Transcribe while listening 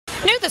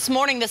This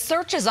morning, the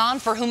search is on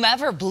for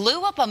whomever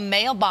blew up a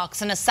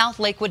mailbox in a South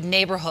Lakewood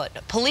neighborhood.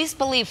 Police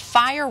believe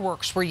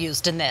fireworks were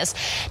used in this.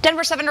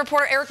 Denver 7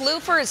 reporter Eric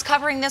Lufer is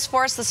covering this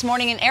for us this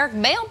morning. And Eric,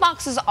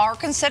 mailboxes are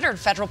considered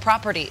federal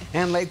property.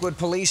 And Lakewood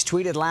Police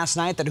tweeted last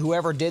night that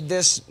whoever did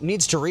this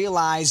needs to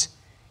realize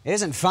it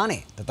isn't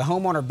funny that the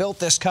homeowner built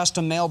this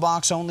custom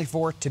mailbox only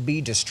for it to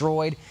be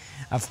destroyed.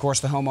 Of course,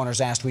 the homeowners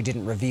asked we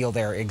didn't reveal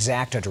their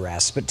exact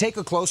address. But take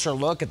a closer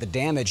look at the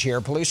damage here.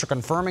 Police are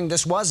confirming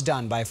this was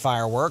done by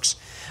fireworks.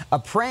 A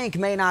prank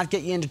may not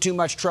get you into too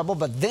much trouble,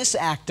 but this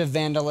act of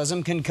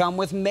vandalism can come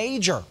with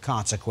major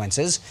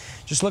consequences.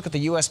 Just look at the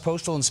U.S.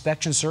 Postal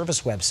Inspection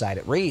Service website.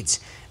 It reads,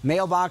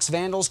 mailbox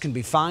vandals can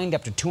be fined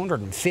up to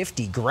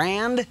 $250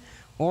 grand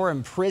or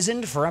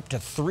imprisoned for up to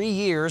 3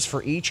 years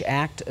for each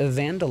act of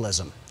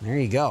vandalism. There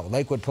you go.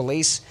 Lakewood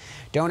Police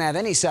don't have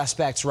any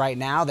suspects right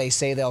now. They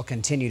say they'll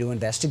continue to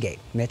investigate.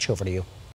 Mitch, over to you.